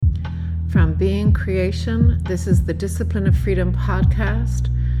being creation. This is the Discipline of Freedom podcast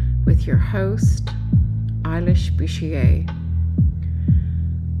with your host, Eilish Bouchier.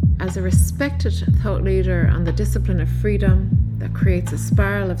 As a respected thought leader on the discipline of freedom that creates a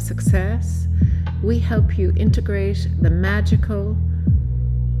spiral of success, we help you integrate the magical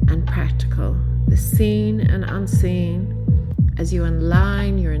and practical, the seen and unseen, as you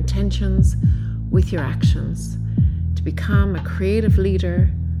align your intentions with your actions to become a creative leader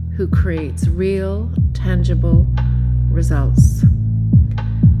who creates real, tangible results.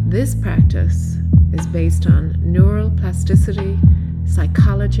 This practice is based on neural plasticity,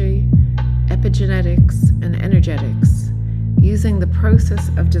 psychology, epigenetics, and energetics, using the process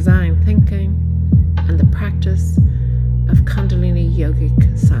of design thinking and the practice of Kundalini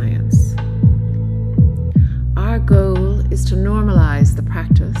yogic science. Our goal is to normalize the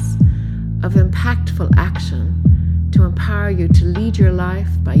practice of impactful action to empower you to lead your life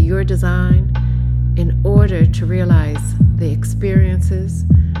by your design in order to realize the experiences,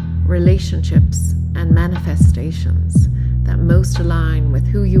 relationships, and manifestations that most align with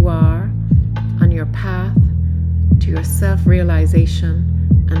who you are on your path to your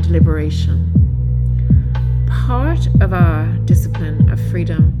self-realization and liberation. Part of our discipline of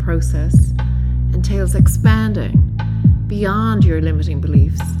freedom process entails expanding beyond your limiting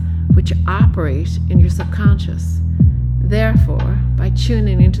beliefs, which operate in your subconscious. Therefore, by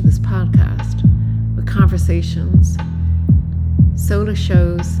tuning into this podcast with conversations, solo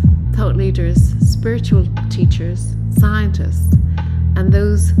shows, thought leaders, spiritual teachers, scientists, and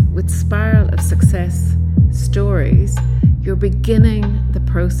those with spiral of success stories, you're beginning the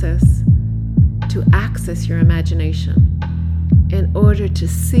process to access your imagination in order to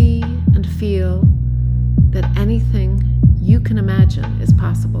see and feel that anything you can imagine is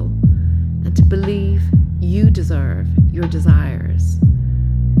possible and to believe you deserve your desires.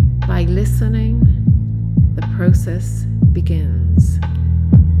 By listening, the process begins.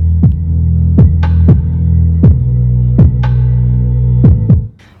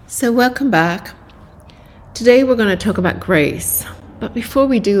 So welcome back. Today we're going to talk about grace. But before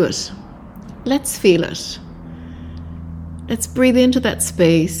we do it, let's feel it. Let's breathe into that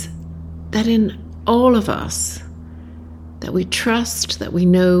space that in all of us, that we trust, that we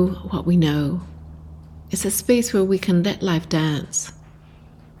know what we know. It's a space where we can let life dance.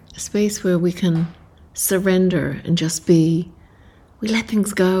 A space where we can surrender and just be. We let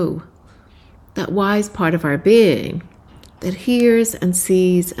things go. That wise part of our being that hears and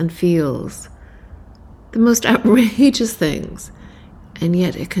sees and feels the most outrageous things, and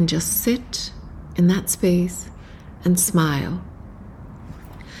yet it can just sit in that space and smile.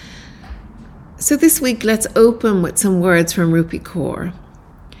 So this week, let's open with some words from Rupi Kaur.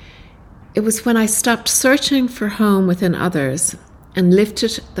 It was when I stopped searching for home within others and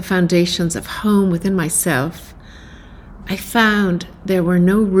lifted the foundations of home within myself, I found there were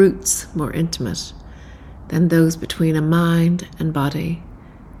no roots more intimate than those between a mind and body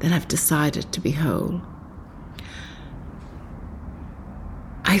that have decided to be whole.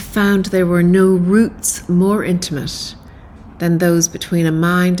 I found there were no roots more intimate than those between a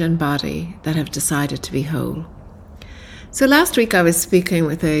mind and body that have decided to be whole. So last week I was speaking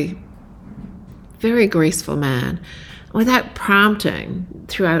with a very graceful man. Without prompting,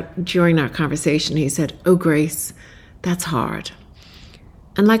 during our conversation, he said, "Oh, Grace, that's hard."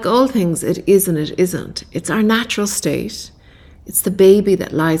 And like all things, it is and it isn't. It's our natural state. It's the baby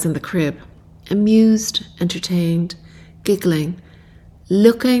that lies in the crib, amused, entertained, giggling,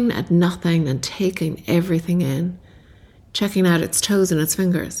 looking at nothing and taking everything in, checking out its toes and its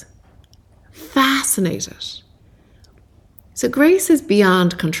fingers. Fascinated. So grace is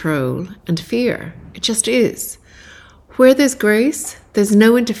beyond control and fear. It just is. Where there's grace, there's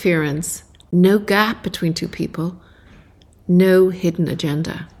no interference, no gap between two people, no hidden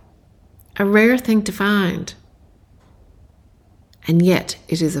agenda. A rare thing to find. And yet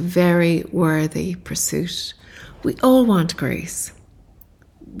it is a very worthy pursuit. We all want grace.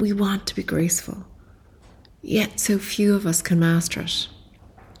 We want to be graceful. Yet so few of us can master it.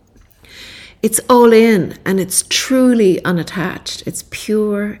 It's all in and it's truly unattached. It's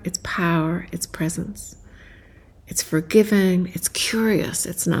pure, it's power, it's presence. It's forgiving, it's curious,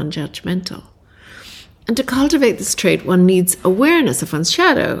 it's non-judgmental. And to cultivate this trait, one needs awareness of one's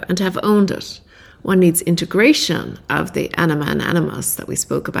shadow and to have owned it. One needs integration of the anima and animus that we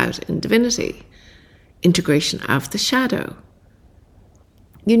spoke about in divinity. Integration of the shadow.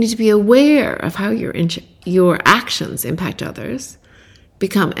 You need to be aware of how your actions impact others,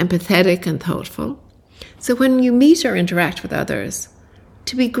 become empathetic and thoughtful. So when you meet or interact with others,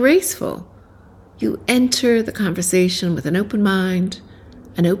 to be graceful, you enter the conversation with an open mind,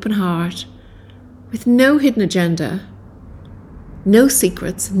 an open heart, with no hidden agenda, no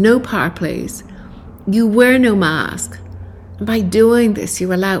secrets, no power plays. You wear no mask. And by doing this,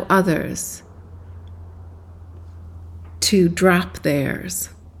 you allow others to drop theirs.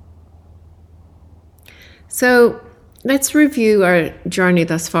 So let's review our journey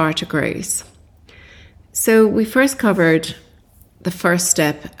thus far to grace. So we first covered the first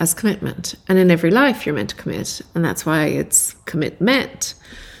step as commitment. And in every life, you're meant to commit. And that's why it's commitment.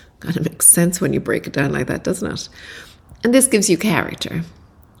 Kind of makes sense when you break it down like that, doesn't it? And this gives you character.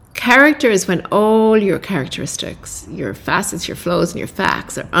 Character is when all your characteristics, your facets, your flows, and your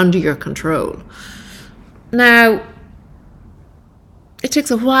facts are under your control. Now, it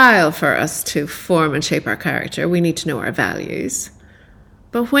takes a while for us to form and shape our character. We need to know our values.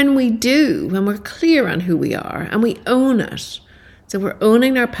 But when we do, when we're clear on who we are and we own it, so we're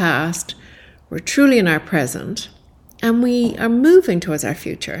owning our past, we're truly in our present, and we are moving towards our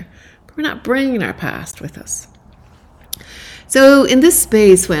future. But we're not bringing our past with us. So in this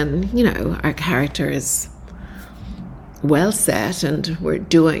space when, our character is well set and we're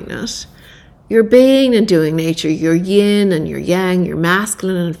doing it, your being and doing nature, your yin and your yang, your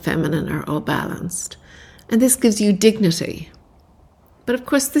masculine and feminine are all balanced. And this gives you dignity. But of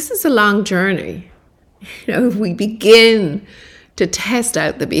course, this is a long journey. We begin to test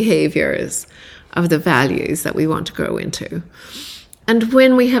out the behaviors of the values that we want to grow into. And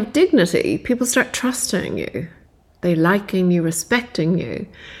when we have dignity, people start trusting you. They liking you, respecting you,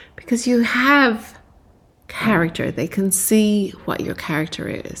 because you have character. They can see what your character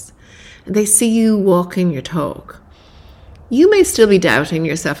is. And they see you walking your talk. You may still be doubting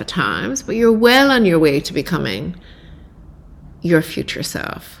yourself at times, but you're well on your way to becoming your future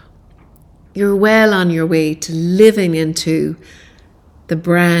self. You're well on your way to living into the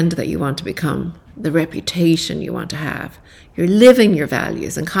brand that you want to become, the reputation you want to have. You're living your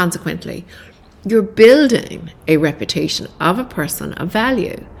values, and consequently, you're building a reputation of a person of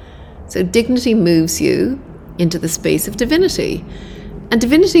value. So dignity moves you into the space of divinity. And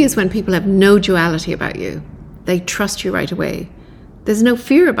divinity is when people have no duality about you. They trust you right away. There's no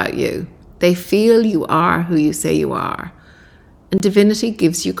fear about you. They feel you are who you say you are. And divinity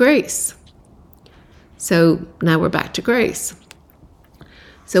gives you grace. So now we're back to grace.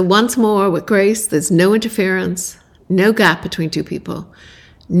 So once more with grace, there's no interference, no gap between two people,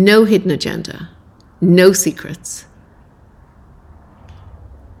 no hidden agenda, no secrets.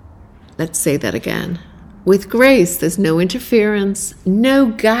 Let's say that again. With grace, there's no interference,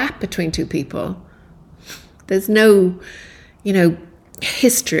 no gap between two people. There's no,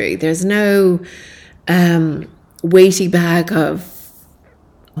 history. There's no weighty bag of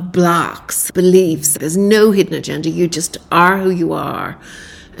blocks, beliefs. There's no hidden agenda. You just are who you are.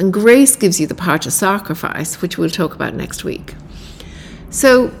 And grace gives you the power to sacrifice, which we'll talk about next week.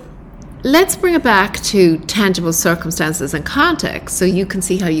 So let's bring it back to tangible circumstances and context so you can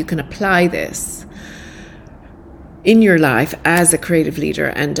see how you can apply this in your life as a creative leader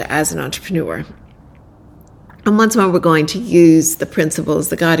and as an entrepreneur. And once more, we're going to use the principles,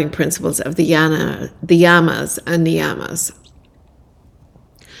 the guiding principles of the yamas and niyamas.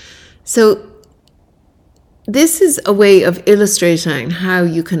 So this is a way of illustrating how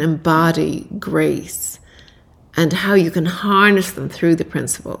you can embody grace and how you can harness them through the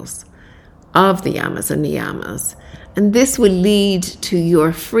principles of the yamas and niyamas. And this will lead to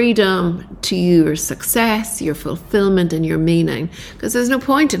your freedom, to your success, your fulfillment, and your meaning. Because there's no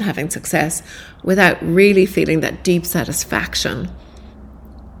point in having success without really feeling that deep satisfaction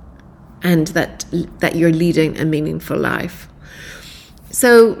and that you're leading a meaningful life.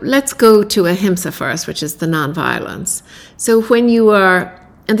 So let's go to ahimsa first, which is the non-violence. So when you are,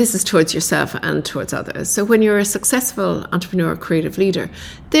 and this is towards yourself and towards others. So when you're a successful entrepreneur, creative leader,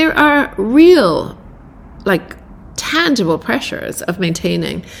 there are real, tangible pressures of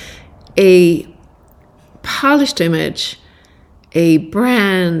maintaining a polished image, a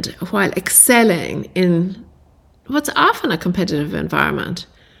brand, while excelling in what's often a competitive environment.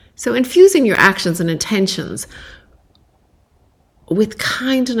 So infusing your actions and intentions with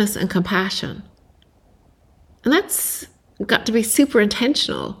kindness and compassion. And that's got to be super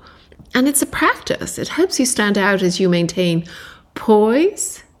intentional. And it's a practice. It helps you stand out as you maintain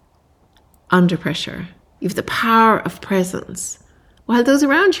poise under pressure. You have the power of presence, while those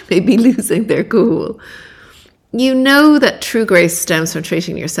around you may be losing their cool. You know that true grace stems from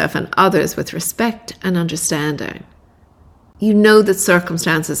treating yourself and others with respect and understanding. You know that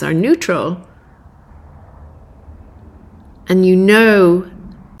circumstances are neutral, and you know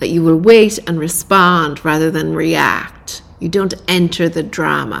that you will wait and respond rather than react. You don't enter the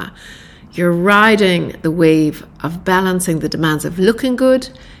drama. You're riding the wave of balancing the demands of looking good,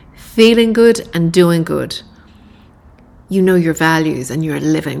 feeling good and doing good. You know your values and you're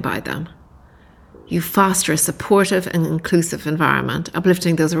living by them. You foster a supportive and inclusive environment,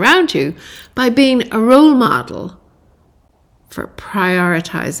 uplifting those around you by being a role model for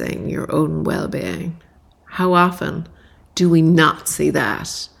prioritizing your own well-being. How often do we not see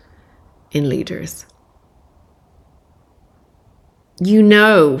that in leaders? You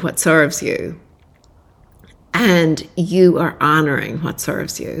know what serves you, and you are honoring what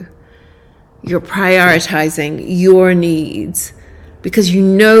serves you. You're prioritizing your needs because you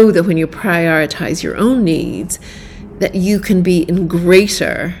know that when you prioritize your own needs, that you can be in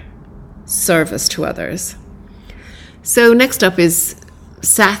greater service to others. So next up is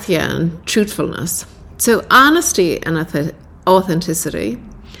Satya and truthfulness. So honesty and authenticity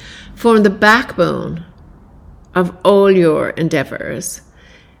form the backbone of all your endeavors.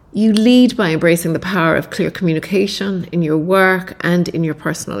 You lead by embracing the power of clear communication in your work and in your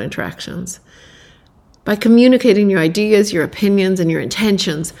personal interactions. By communicating your ideas, your opinions, and your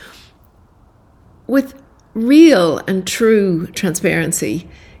intentions with real and true transparency,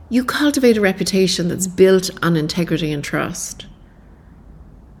 you cultivate a reputation that's built on integrity and trust.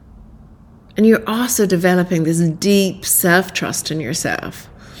 And you're also developing this deep self-trust in yourself.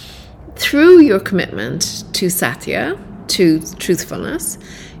 Through your commitment to Satya, to truthfulness,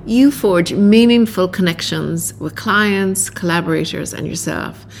 you forge meaningful connections with clients, collaborators, and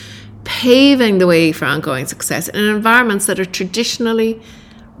yourself, paving the way for ongoing success in environments that are traditionally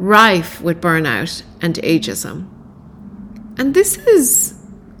rife with burnout and ageism. And this is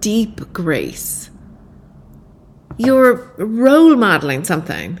deep grace. You're role modeling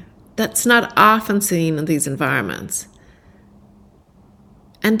something that's not often seen in these environments.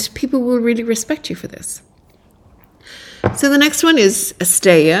 And people will really respect you for this. So the next one is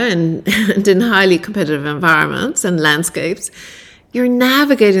Asteya, and in highly competitive environments and landscapes, you're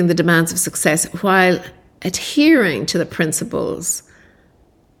navigating the demands of success while adhering to the principles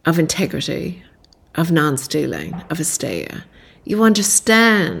of integrity, of non-stealing, of Asteya. You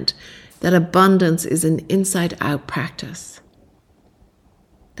understand that abundance is an inside-out practice.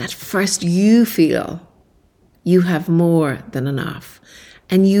 That first you feel you have more than enough,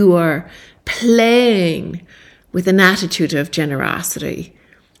 and you are playing with an attitude of generosity.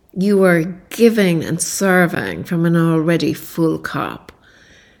 You are giving and serving from an already full cup.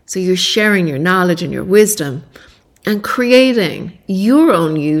 So you're sharing your knowledge and your wisdom and creating your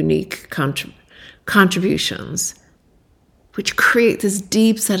own unique contributions, which create this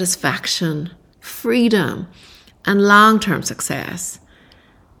deep satisfaction, freedom, and long-term success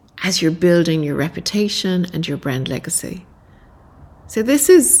as you're building your reputation and your brand legacy. So this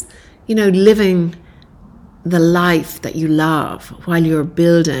is, living the life that you love while you're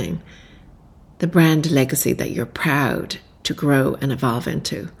building the brand legacy that you're proud to grow and evolve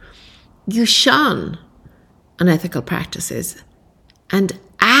into. You shun unethical practices and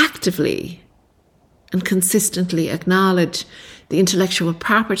actively and consistently acknowledge the intellectual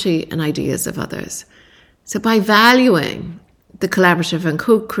property and ideas of others. So by valuing the collaborative and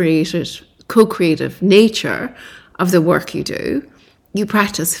co-creative nature of the work you do, you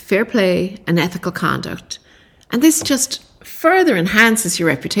practice fair play and ethical conduct. And this just further enhances your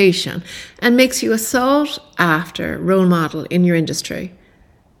reputation and makes you a sought-after role model in your industry.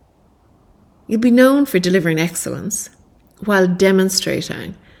 You'll be known for delivering excellence while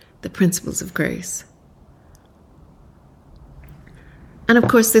demonstrating the principles of grace. And of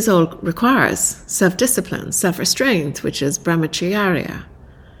course, this all requires self-discipline, self-restraint, which is brahmacharya.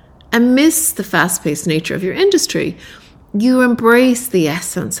 Amidst the fast-paced nature of your industry, you embrace the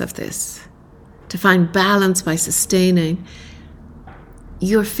essence of this to find balance by sustaining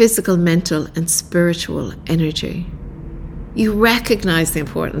your physical, mental, and spiritual energy. You recognize the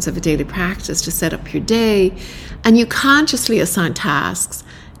importance of a daily practice to set up your day, and you consciously assign tasks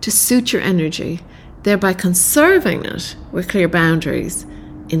to suit your energy, thereby conserving it with clear boundaries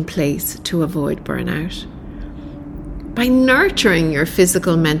in place to avoid burnout. By nurturing your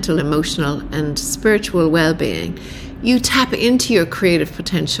physical, mental, emotional, and spiritual well-being, you tap into your creative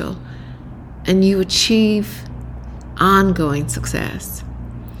potential and you achieve ongoing success.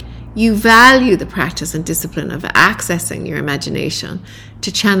 You value the practice and discipline of accessing your imagination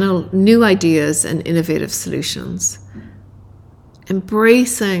to channel new ideas and innovative solutions.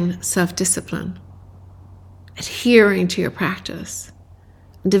 Embracing self-discipline, adhering to your practice,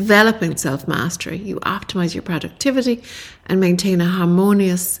 developing self-mastery, you optimize your productivity and maintain a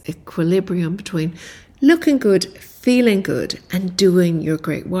harmonious equilibrium between looking good, feeling good, and doing your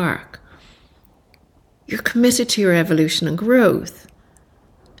great work. You're committed to your evolution and growth,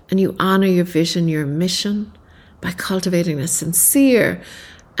 and you honor your vision, your mission, by cultivating a sincere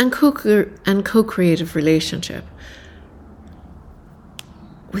and co-creative relationship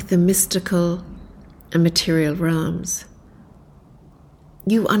with the mystical and material realms.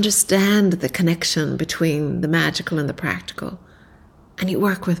 You understand the connection between the magical and the practical, and you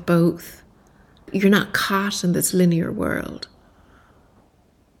work with both. You're not caught in this linear world.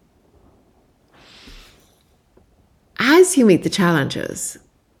 As you meet the challenges,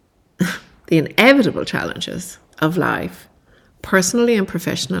 the inevitable challenges of life, personally and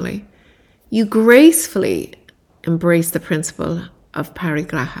professionally, you gracefully embrace the principle of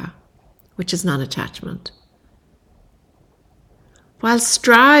parigraha, which is non-attachment. While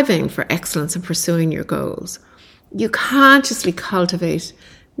striving for excellence and pursuing your goals, you consciously cultivate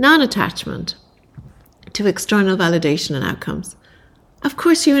non-attachment to external validation and outcomes. Of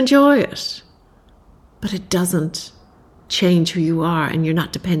course you enjoy it, but it doesn't change who you are, and you're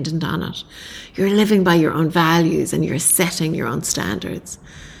not dependent on it. You're living by your own values and you're setting your own standards.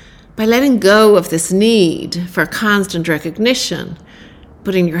 By letting go of this need for constant recognition,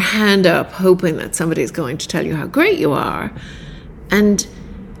 putting your hand up, hoping that somebody's going to tell you how great you are, and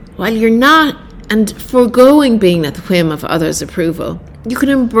while you're not, and foregoing being at the whim of others' approval, you can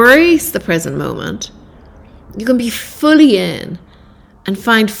embrace the present moment. You can be fully in and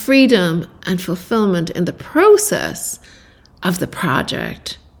find freedom and fulfillment in the process of the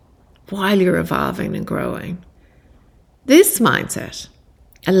project while you're evolving and growing. This mindset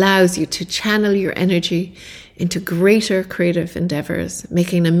allows you to channel your energy into greater creative endeavors,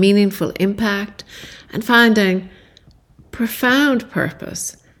 making a meaningful impact and finding profound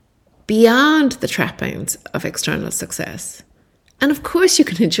purpose beyond the trappings of external success. And of course, you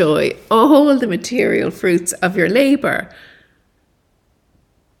can enjoy all the material fruits of your labor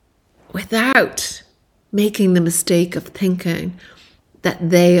without making the mistake of thinking that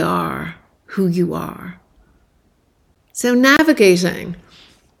they are who you are. So navigating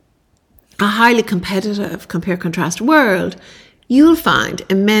a highly competitive compare-contrast world, you'll find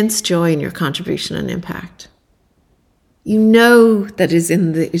immense joy in your contribution and impact. You know that it is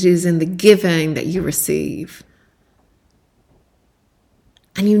in the giving that you receive.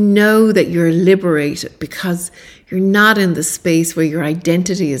 And you know that you're liberated because you're not in the space where your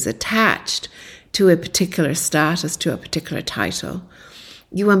identity is attached to a particular status, to a particular title.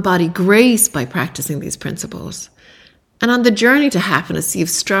 You embody grace by practicing these principles. And on the journey to happiness, you've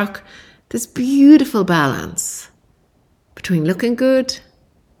struck this beautiful balance between looking good,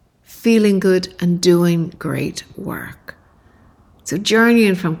 feeling good, and doing great work. So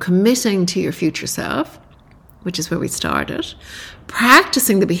journeying from committing to your future self, which is where we started,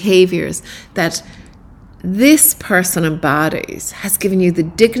 practicing the behaviors that this person embodies has given you the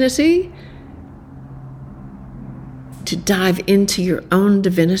dignity to dive into your own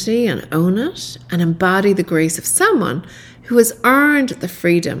divinity and own it and embody the grace of someone who has earned the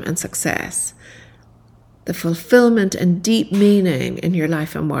freedom and success, the fulfillment and deep meaning in your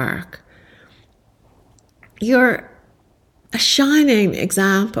life and work. You're a shining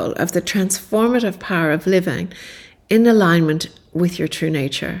example of the transformative power of living in alignment with your true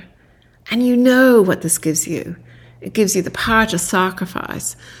nature. And you know what this gives you. It gives you the power to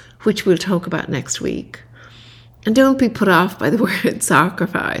sacrifice, which we'll talk about next week. And don't be put off by the word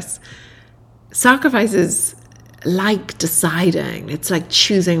sacrifice. Sacrifice is like deciding. It's like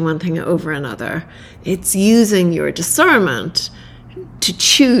choosing one thing over another. It's using your discernment to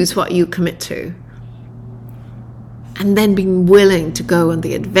choose what you commit to. And then being willing to go on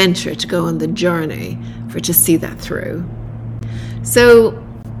the adventure, to go on the journey, to see that through. So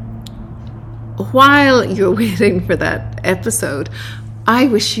while you're waiting for that episode, I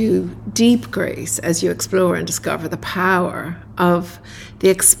wish you deep grace as you explore and discover the power of the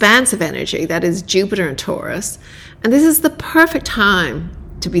expansive energy that is Jupiter and Taurus. And this is the perfect time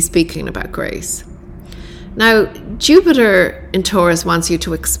to be speaking about grace. Now, Jupiter in Taurus wants you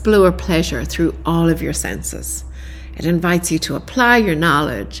to explore pleasure through all of your senses. It invites you to apply your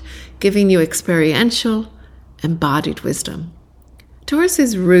knowledge, giving you experiential, embodied wisdom. Taurus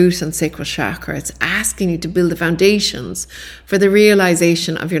is root and sacral chakra. It's asking you to build the foundations for the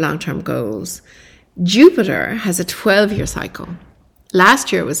realization of your long-term goals. Jupiter has a 12-year cycle.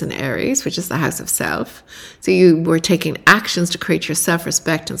 Last year was in Aries, which is the house of self. So you were taking actions to create your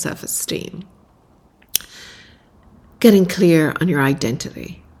self-respect and self-esteem. Getting clear on your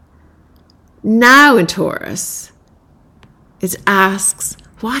identity. Now in Taurus, it asks,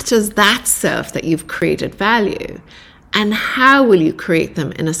 what does that self that you've created value? And how will you create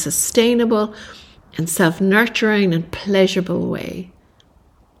them in a sustainable and self-nurturing and pleasurable way?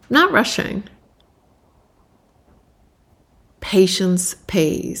 Not rushing. Patience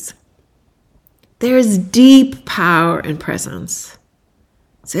pays. There is deep power in presence.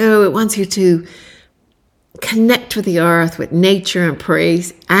 So it wants you to connect with the earth, with nature,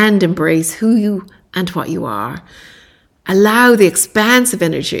 and embrace who you and what you are. Allow the expansive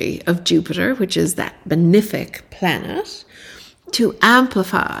energy of Jupiter, which is that benefic planet, to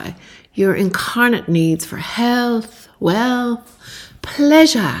amplify your incarnate needs for health, wealth,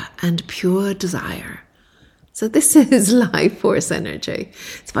 pleasure, and pure desire. So this is life force energy.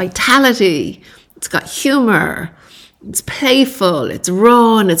 It's vitality. It's got humor. It's playful. It's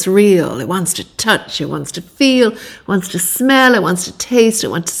raw and it's real. It wants to touch. It wants to feel. It wants to smell. It wants to taste. It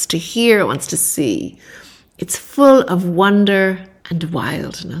wants to hear. It wants to see. It's full of wonder and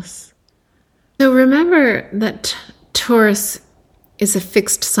wildness. So remember that Taurus is a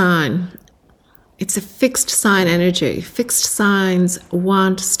fixed sign. It's a fixed sign energy. Fixed signs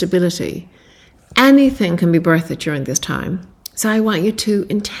want stability. Anything can be birthed during this time. So I want you to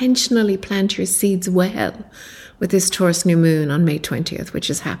intentionally plant your seeds well with this Taurus new moon on May 20th, which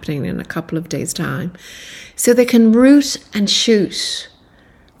is happening in a couple of days' time, so they can root and shoot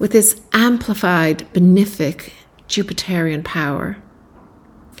with this amplified, benefic Jupiterian power.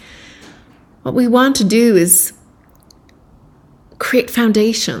 What we want to do is create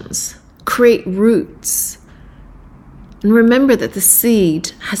foundations, create roots. And remember that the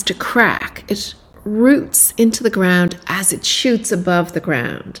seed has to crack. It roots into the ground as it shoots above the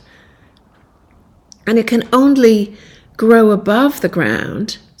ground. And it can only grow above the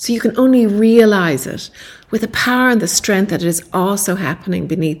ground, so you can only realize it with the power and the strength that is also happening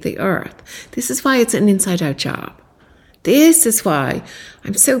beneath the earth. This is why it's an inside-out job. This is why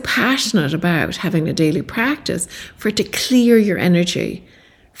I'm so passionate about having a daily practice, for it to clear your energy,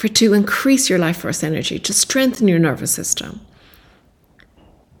 for it to increase your life force energy, to strengthen your nervous system.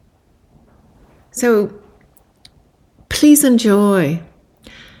 So please enjoy,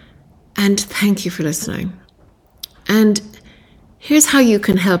 and thank you for listening. And here's how you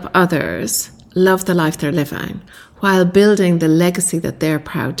can help others love the life they're living while building the legacy that they're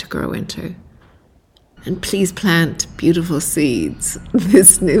proud to grow into. And please plant beautiful seeds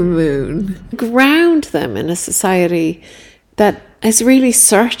this new moon. Ground them in a society that is really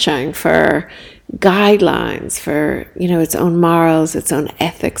searching for guidelines for, its own morals, its own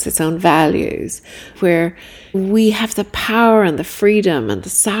ethics, its own values, where we have the power and the freedom and the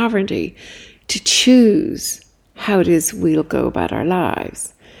sovereignty to choose how it is we'll go about our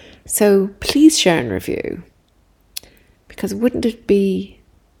lives. So please share and review, because wouldn't it be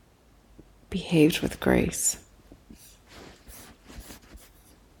behaved with grace?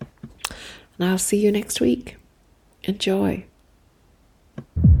 And I'll see you next week. Enjoy.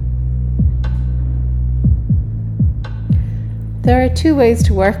 There are 2 ways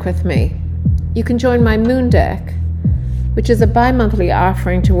to work with me. You can join my Moon Deck, which is a bi-monthly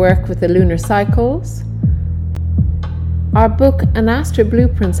offering to work with the lunar cycles, or book an Astro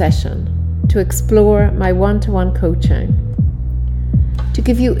Blueprint session to explore my one-to-one coaching, to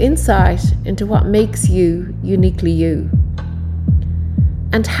give you insight into what makes you uniquely you,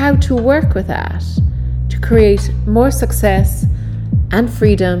 and how to work with that to create more success and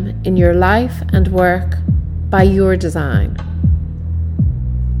freedom in your life and work by your design,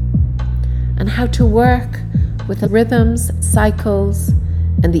 and how to work with the rhythms, cycles,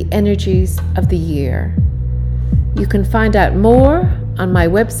 and the energies of the year. You can find out more on my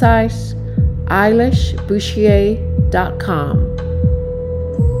website, eilishbouchier.com.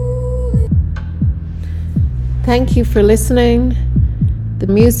 Thank you for listening. The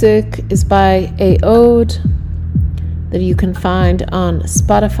music is by Aode that you can find on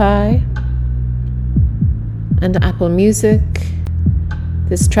Spotify and Apple Music.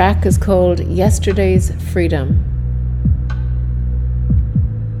 This track is called Yesterday's Freedom.